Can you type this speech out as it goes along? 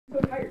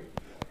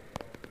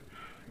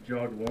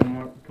jogged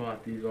Walmart,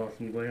 bought these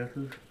awesome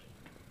glasses.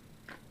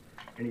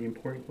 Any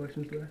important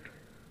questions there?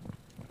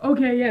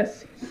 Okay,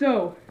 yes.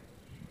 So,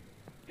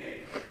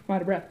 I'm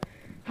out of breath.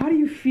 How do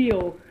you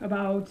feel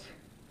about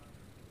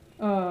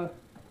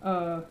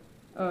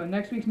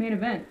next week's main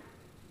event?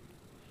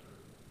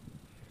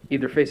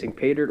 Either facing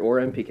Paydirt or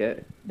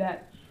MPK.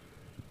 That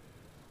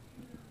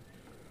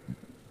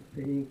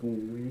They ain't gonna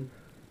win.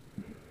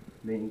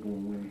 They ain't gonna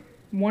win.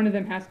 one of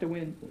them has to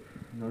win.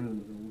 None of them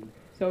gonna win.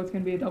 So it's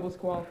gonna be a double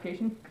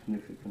disqualification.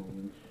 Nicsick's gonna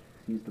win.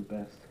 He's the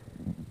best.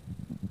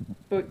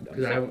 But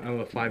Because I'm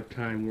a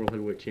 5-time world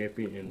heavyweight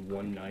champion in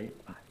one night.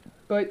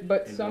 but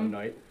In some one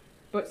night.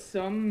 but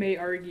some may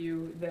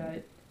argue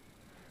that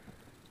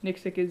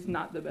Nicsick is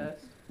not the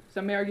best.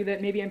 Some may argue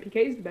that maybe MPK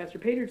is the best, or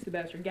Paydirt's the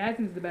best, or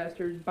Gadsden's the best,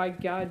 or by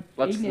God,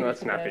 Let's Aignator's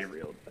the not be best.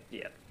 real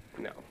yet.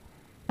 No.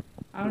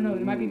 I don't know.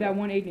 There might be that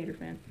one Aignator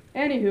fan.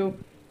 Anywho,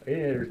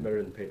 Aignator's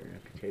better than Paydirt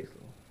and MPK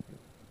still.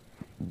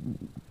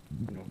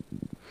 You know.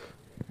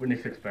 But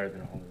Nicsick's better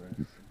than all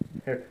the rest.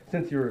 Here,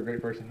 since you're a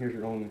great person, here's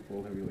your own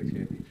world heavyweight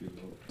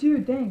championship.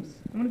 dude, thanks.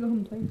 I'm gonna go home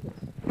and play with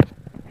this.